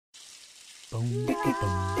Hello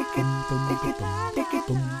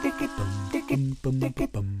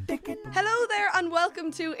there and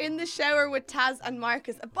welcome to In the Shower with Taz and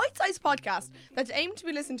Marcus, a bite-sized podcast that's aimed to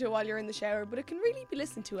be listened to while you're in the shower, but it can really be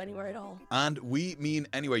listened to anywhere at all. And we mean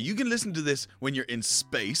anywhere. You can listen to this when you're in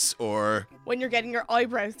space, or when you're getting your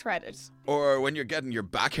eyebrows threaded, or when you're getting your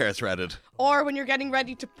back hair threaded, or when you're getting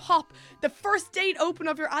ready to pop the first date open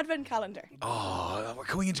of your advent calendar. Oh, we're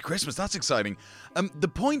going into Christmas. That's exciting. The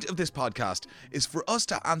point of this podcast is for us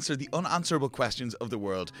to answer the unanswerable questions of the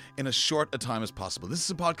world in as short a time as possible. This is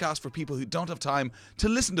a podcast for people who don't have time to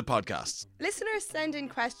listen to podcasts. Listeners send in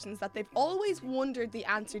questions that they've always wondered the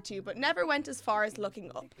answer to, but never went as far as looking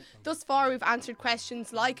up. Thus far, we've answered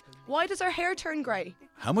questions like, why does our hair turn grey?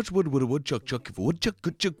 How much wood would a woodchuck chuck if a woodchuck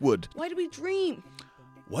could chuck wood? Why do we dream?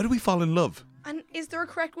 Why do we fall in love? And is there a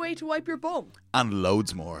correct way to wipe your bum? And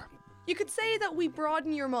loads more. You could say that we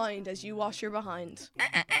broaden your mind as you wash your behind.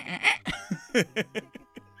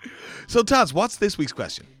 So Taz, what's this week's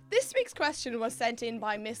question? This week's question was sent in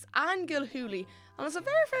by Miss Anne Gilhooly, and it's a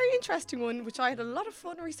very, very interesting one, which I had a lot of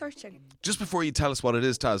fun researching. Just before you tell us what it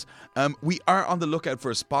is, Taz, we are on the lookout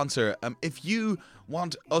for a sponsor. If you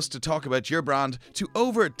want us to talk about your brand to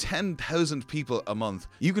over 10,000 people a month,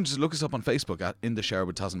 you can just look us up on Facebook at In The Shower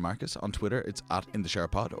with Taz and Marcus. On Twitter, it's at In The Shower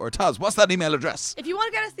Pod. Or Taz, what's that email address? If you want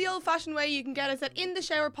to get us the old-fashioned way, you can get us at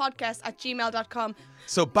intheshowerpodcast@gmail.com.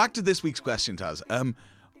 So back to this week's question, Taz.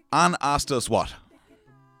 Anne asked us what?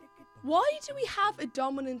 Why do we have a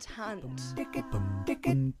dominant hand?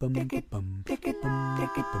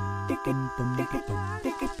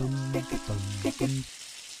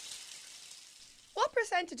 What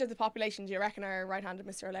percentage of the population do you reckon are right-handed,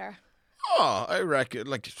 Mr. O'Leary? Oh, I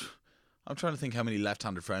reckon, I'm trying to think how many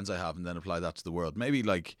left-handed friends I have and then apply that to the world. Maybe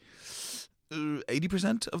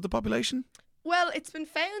 80% of the population? Well, it's been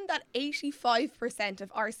found that 85%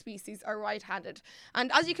 of our species are right-handed.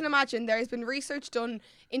 And as you can imagine, there has been research done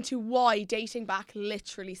into why, dating back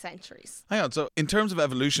literally centuries. Hang on, so in terms of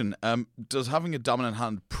evolution, does having a dominant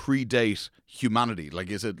hand predate humanity?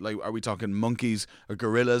 Are we talking monkeys or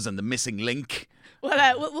gorillas and the missing link?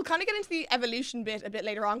 Well, we'll kind of get into the evolution bit a bit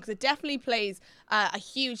later on, because it definitely plays a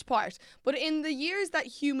huge part. But in the years that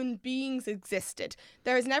human beings existed,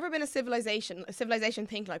 there has never been a civilization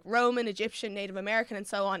think like Roman, Egyptian, Native American and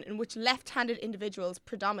so on, in which left-handed individuals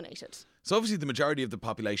predominated. So obviously the majority of the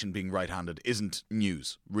population being right-handed isn't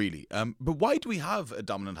news, really. But why do we have a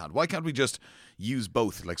dominant hand? Why can't we just use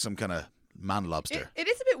both, like some kind of man lobster? It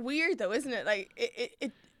is a bit weird though, isn't it? Like,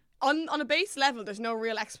 it on a base level, there's no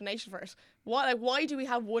real explanation for it. Why do we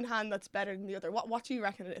have one hand that's better than the other? What do you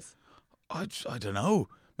reckon it is? I don't know.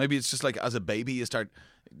 Maybe it's just like as a baby you start,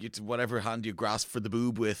 whatever hand you grasp for the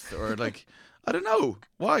boob with, or like, I don't know.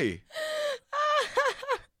 Why?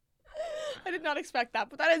 I did not expect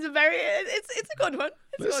that, but that is it's a good one.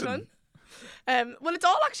 It's a good one. Well, it's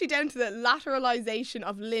all actually down to the lateralization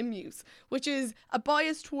of limb use, which is a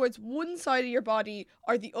bias towards one side of your body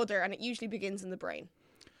or the other, and it usually begins in the brain.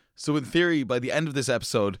 So in theory, by the end of this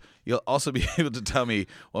episode, you'll also be able to tell me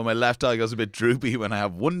why my left eye goes a bit droopy when I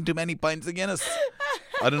have one too many pints of Guinness.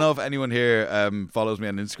 I don't know if anyone here follows me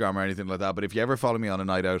on Instagram or anything like that, but if you ever follow me on a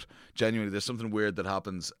night out, genuinely, there's something weird that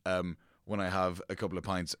happens when I have a couple of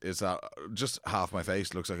pints. Is that just half my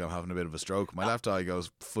face looks like I'm having a bit of a stroke. My left eye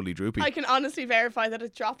goes fully droopy. I can honestly verify that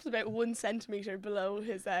it drops about 1 centimetre below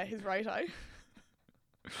his right eye.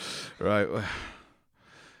 Right.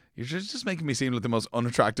 You're just making me seem like the most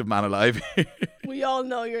unattractive man alive. We all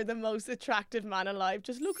know you're the most attractive man alive.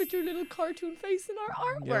 Just look at your little cartoon face in our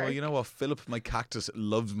artwork. Yeah, well, you know what? Philip, my cactus,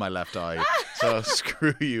 loves my left eye. So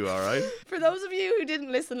screw you, all right? For those of you who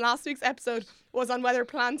didn't listen, last week's episode was on whether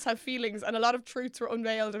plants have feelings, and a lot of truths were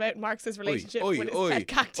unveiled about Marx's relationship with his pet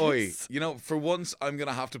cactus. You know, for once, I'm going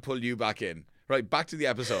to have to pull you back in. Right, back to the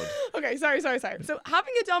episode. Okay, sorry. So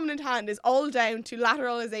having a dominant hand is all down to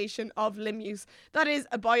lateralization of limb use. That is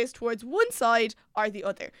a bias towards one side or the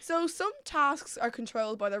other. So some tasks are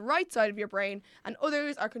controlled by the right side of your brain and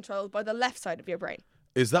others are controlled by the left side of your brain.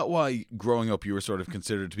 Is that why growing up you were sort of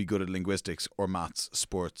considered to be good at linguistics or maths,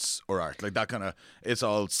 sports or art? Like that kind of, it's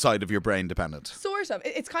all side of your brain dependent? Sort of.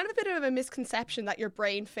 It's kind of a bit of a misconception that your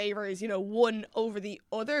brain favours, one over the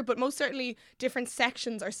other, but most certainly different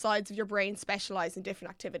sections or sides of your brain specialise in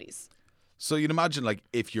different activities. So you'd imagine like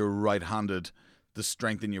if you're right-handed, the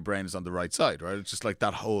strength in your brain is on the right side, right? It's just like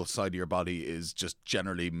that whole side of your body is just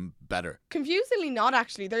generally better. Confusingly not,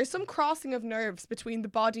 actually. There's some crossing of nerves between the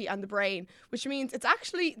body and the brain, which means it's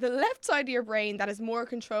actually the left side of your brain that has more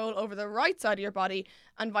control over the right side of your body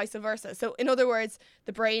and vice versa. So in other words,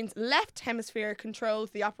 the brain's left hemisphere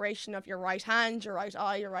controls the operation of your right hand, your right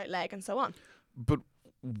eye, your right leg and so on. But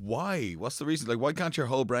why? What's the reason? Like, why can't your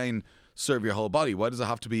whole brain serve your whole body? Why does it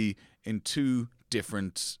have to be in two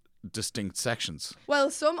different distinct sections?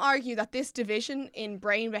 Well, some argue that this division in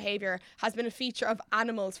brain behavior has been a feature of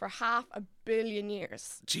animals for 500 million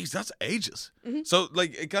years. Jeez, that's ages. So,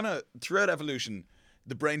 like, it kind of, throughout evolution,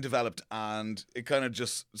 the brain developed and it kind of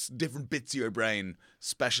just, different bits of your brain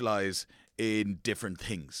specialize in different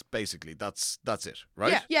things, basically. That's it,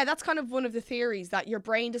 right? Yeah, that's kind of one of the theories, that your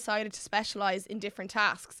brain decided to specialize in different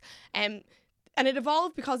tasks. And it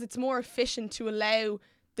evolved because it's more efficient to allow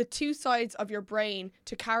the two sides of your brain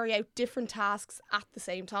to carry out different tasks at the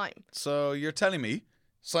same time. So you're telling me,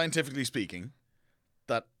 scientifically speaking,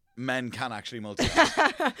 that men can actually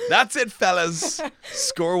multitask. That's it, fellas.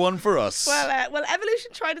 Score one for us. Well,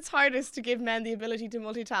 evolution tried its hardest to give men the ability to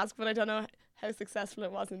multitask, but I don't know how successful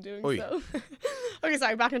it was in doing so. Okay,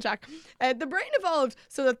 sorry, back on track. The brain evolved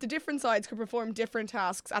so that the different sides could perform different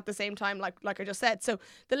tasks at the same time, like I just said. So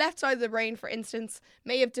the left side of the brain, for instance,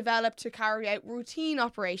 may have developed to carry out routine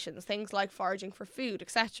operations, things like foraging for food,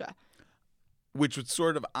 etc. Which would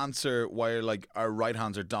sort of answer why, like, our right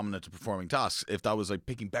hands are dominant to performing tasks. If that was like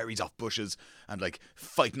picking berries off bushes and like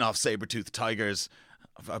fighting off saber-toothed tigers,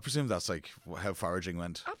 I presume that's like how foraging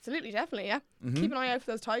went. Absolutely, definitely, yeah. Keep an eye out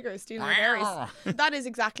for those tigers stealing the berries. That is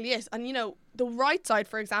exactly it. And, you know, the right side,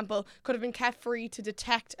 for example, could have been kept free to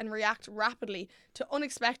detect and react rapidly to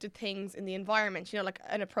unexpected things in the environment, you know, like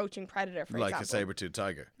an approaching predator, for example. Like a saber-toothed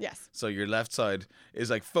tiger. Yes. So your left side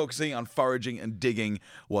is like focusing on foraging and digging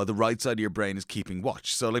while the right side of your brain is keeping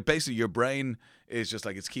watch. So like basically your brain is just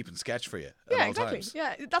like it's keeping sketch for you at all exactly. times.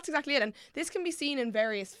 Yeah, that's exactly it. And this can be seen in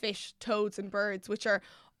various fish, toads and birds, which are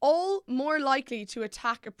all more likely to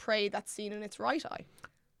attack a prey that's seen in its right eye.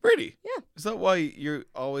 Really? Yeah. Is that why you're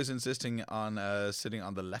always insisting on sitting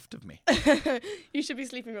on the left of me? You should be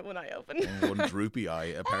sleeping with one eye open. One droopy eye,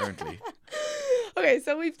 apparently. Okay,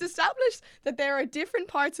 so we've established that there are different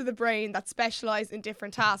parts of the brain that specialise in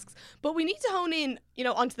different tasks, but we need to hone in, you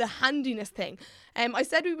know, onto the handiness thing. I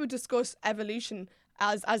said we would discuss evolution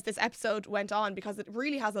as this episode went on because it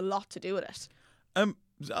really has a lot to do with it.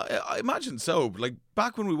 I imagine so. Like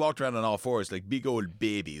back when we walked around on all fours, like big old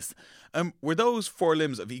babies, were those four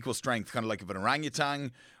limbs of equal strength, kind of like of an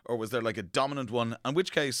orangutan, or was there like a dominant one? In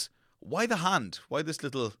which case, why the hand? Why this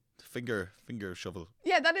little finger shovel?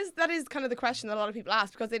 Yeah, that is kind of the question that a lot of people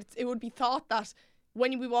ask, because it would be thought that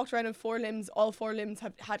when we walked around in four limbs, all four limbs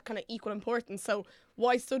have had kind of equal importance. So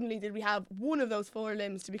why suddenly did we have one of those four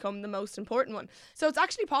limbs to become the most important one? So it's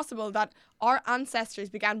actually possible that our ancestors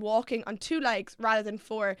began walking on two legs rather than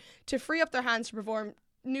four to free up their hands to perform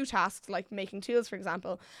new tasks like making tools, for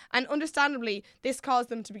example. And understandably, this caused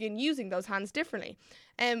them to begin using those hands differently.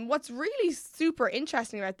 And what's really super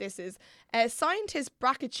interesting about this is scientist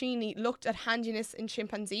Braccaccini looked at handiness in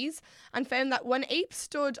chimpanzees and found that when apes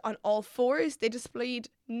stood on all fours, they displayed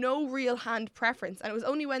no real hand preference. And it was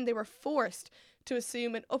only when they were forced to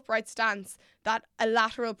assume an upright stance that a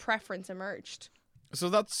lateral preference emerged. So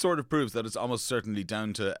that sort of proves that it's almost certainly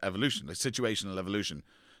down to evolution, like situational evolution.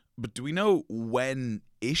 But do we know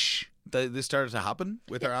when-ish that this started to happen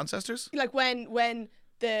with our ancestors? Like when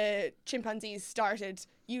the chimpanzees started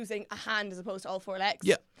using a hand as opposed to all four legs?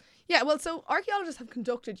 Yeah. Yeah, well, so archaeologists have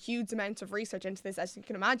conducted huge amounts of research into this, as you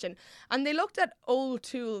can imagine. And they looked at old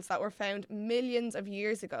tools that were found millions of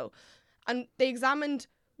years ago. And they examined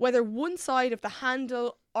whether one side of the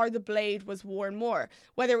handle or the blade was worn more,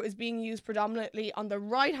 whether it was being used predominantly on the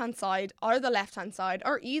right-hand side or the left-hand side,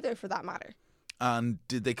 or either for that matter. And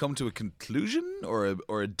did they come to a conclusion or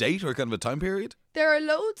a date or kind of a time period? There are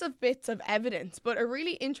loads of bits of evidence, but a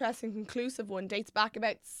really interesting conclusive one dates back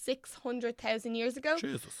about 600,000 years ago.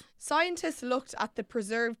 Jesus. Scientists looked at the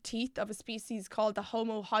preserved teeth of a species called the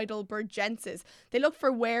Homo heidelbergensis. They looked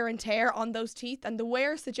for wear and tear on those teeth, and the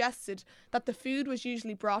wear suggested that the food was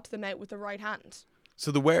usually brought to them out with the right hand.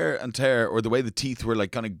 So the wear and tear, or the way the teeth were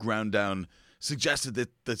like kind of ground down, suggested that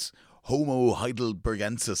this Homo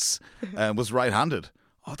heidelbergensis was right-handed.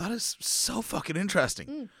 Oh, that is so fucking interesting.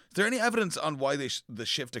 Is there any evidence on why the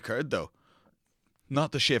shift occurred, though?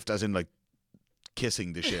 Not the shift as in, like,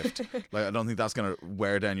 kissing the shift. Like, I don't think that's going to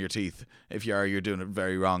wear down your teeth. If you are, you're doing it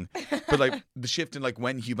very wrong. But, like, the shift in, like,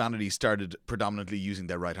 when humanity started predominantly using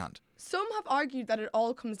their right hand. Some have argued that it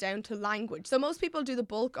all comes down to language. So most people do the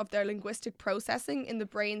bulk of their linguistic processing in the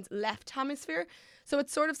brain's left hemisphere. So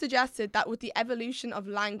it's sort of suggested that with the evolution of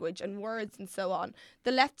language and words and so on,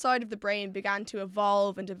 the left side of the brain began to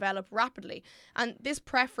evolve and develop rapidly. And this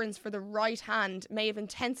preference for the right hand may have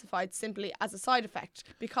intensified simply as a side effect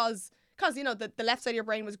because you know, the left side of your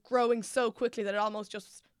brain was growing so quickly that it almost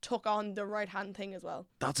just took on the right hand thing as well.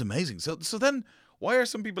 That's amazing. So then Why are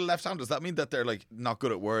some people left-handed? Does that mean that they're like not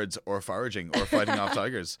good at words or foraging or fighting off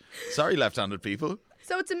tigers? Sorry, left-handed people.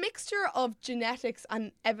 So it's a mixture of genetics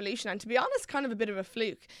and evolution, and to be honest, kind of a bit of a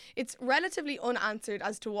fluke. It's relatively unanswered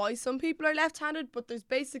as to why some people are left-handed, but there's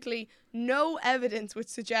basically no evidence which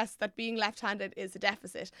suggests that being left-handed is a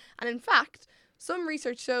deficit. And in fact, some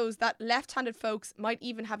research shows that left-handed folks might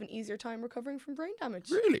even have an easier time recovering from brain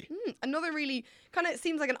damage. Really? Another really kind of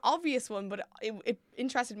seems like an obvious one, but it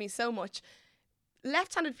interested me so much.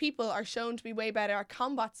 Left-handed people are shown to be way better at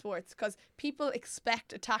combat sports because people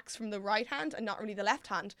expect attacks from the right hand and not really the left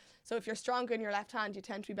hand. So if you're stronger in your left hand, you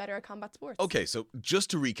tend to be better at combat sports. Okay, so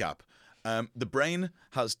just to recap, the brain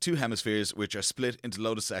has 2 hemispheres which are split into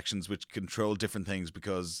loads of sections which control different things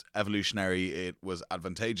because evolutionary it was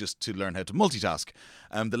advantageous to learn how to multitask.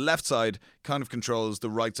 The left side kind of controls the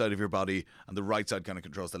right side of your body and the right side kind of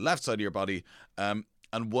controls the left side of your body.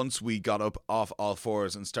 And once we got up off all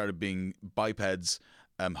fours and started being bipeds,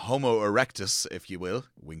 Homo erectus, if you will,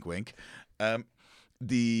 wink wink,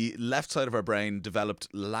 the left side of our brain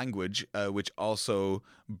developed language, which also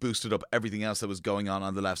boosted up everything else that was going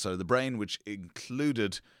on the left side of the brain, which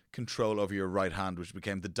included control over your right hand, which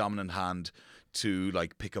became the dominant hand to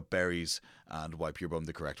like pick up berries and wipe your bum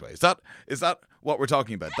the correct way. Is that what we're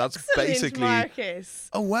talking about? That's Excellent, basically Marcus.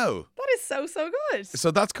 Oh wow. That is so good.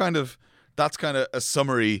 So that's kind of a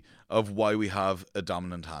summary of why we have a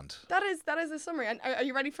dominant hand. That is a summary. And are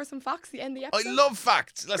you ready for some facts to end the episode? I love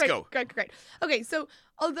facts. Let's go. Great. Okay, so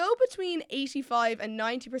although between 85 and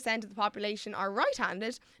 90% of the population are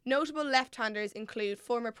right-handed, notable left-handers include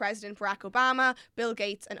former President Barack Obama, Bill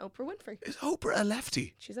Gates, and Oprah Winfrey. Is Oprah a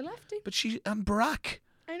lefty? She's a lefty. But and Barack.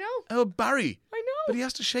 I know. Oh, Barry. I know. But he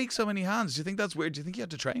has to shake so many hands. Do you think that's weird? Do you think he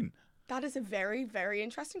had to train? That is a very, very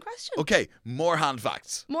interesting question. Okay, more hand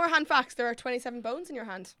facts. More hand facts. There are 27 bones in your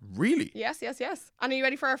hand. Really? Yes. And are you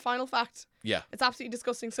ready for our final fact? Yeah. It's absolutely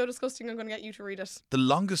disgusting. So disgusting, I'm going to get you to read it. The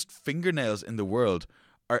longest fingernails in the world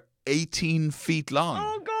are 18 feet long.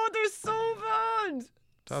 Oh, God, they're so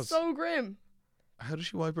bad. So grim. How does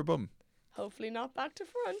she wipe her bum? Hopefully not back to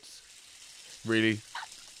front. Really?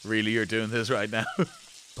 Really, you're doing this right now?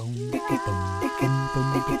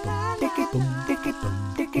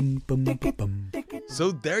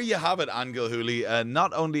 So there you have it, Angel Hooley.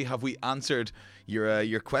 Not only have we answered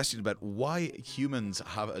your question about why humans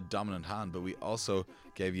have a dominant hand, but we also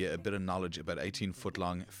gave you a bit of knowledge about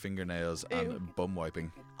 18-foot-long fingernails and bum wiping.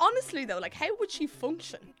 Honestly, though, like, how would she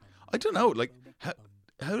function? I don't know. Like,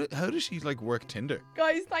 how does she like work Tinder?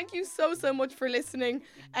 Guys, thank you so much for listening.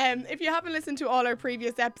 If you haven't listened to all our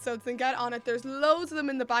previous episodes, then get on it. There's loads of them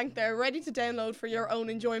in the bank there, ready to download for your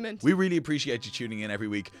own enjoyment. We really appreciate you tuning in every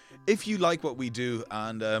week. If you like what we do,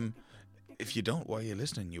 and if you don't, why are you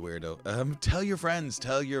listening, you weirdo? Tell your friends,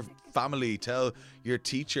 tell your family, tell your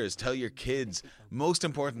teachers, tell your kids. Most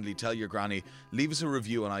importantly, tell your granny. Leave us a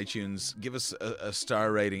review on iTunes. Give us a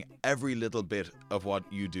star rating. Every little bit of what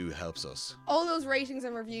you do helps us. All those ratings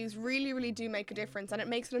and reviews really do make a difference, and it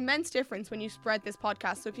makes an immense difference when you spread this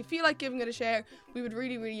podcast. So if you feel like giving it a share, we would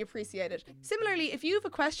really appreciate it. Similarly, if you have a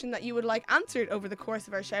question that you would like answered over the course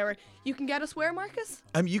of our shower, you can get us where, Marcus?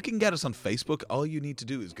 You can get us on Facebook. All you need to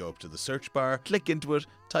do is go up to the search bar, click into it,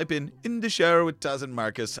 type in the shower with Taz and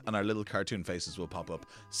Marcus, and our little cartoon faces will pop up.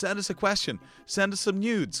 Send us a question. Send us some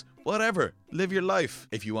nudes. Whatever. Live your life.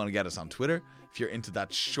 If you want to get us on Twitter, if you're into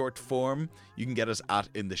that short form, you can get us at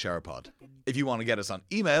In The Shower Pod. If you want to get us on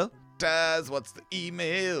email, Taz, what's the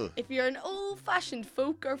email? If you're an old-fashioned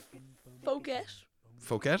folk or folkette.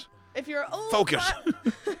 Folkette? If you're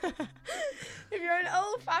If you're an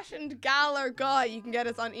old-fashioned gal or guy, you can get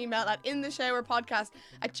us on email at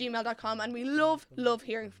intheshowerpodcast@gmail.com, and we love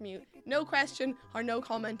hearing from you. No question or no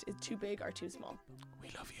comment is too big or too small. We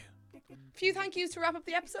love you. A few thank yous to wrap up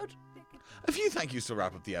the episode.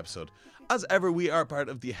 As ever, we are part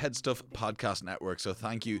of the Headstuff Podcast Network, so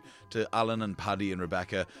thank you to Alan and Paddy and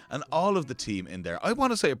Rebecca and all of the team in there. I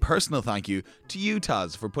want to say a personal thank you to you,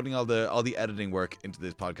 Taz, for putting all the editing work into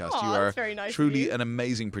this podcast. Aww, you are that's very nice truly of you. an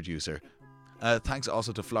amazing producer. Thanks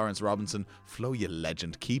also to Florence Robinson. Flo, you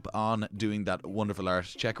legend. Keep on doing that wonderful art.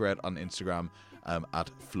 Check her out on Instagram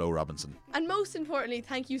at Flo Robinson. And most importantly,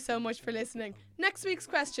 thank you so much for listening. Next week's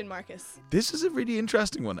question, Marcus. This is a really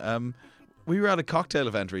interesting one. We were at a cocktail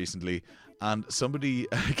event recently, and somebody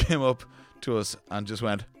came up to us and just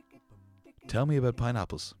went, "Tell me about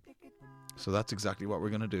pineapples." So that's exactly what we're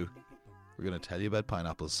going to do. We're going to tell you about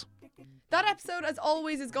pineapples. That episode, as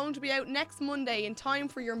always, is going to be out next Monday in time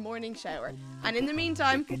for your morning shower. And in the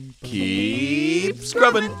meantime, keep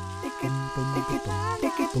scrubbing.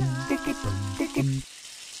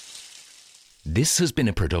 This has been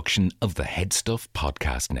a production of the Headstuff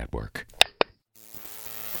Podcast Network.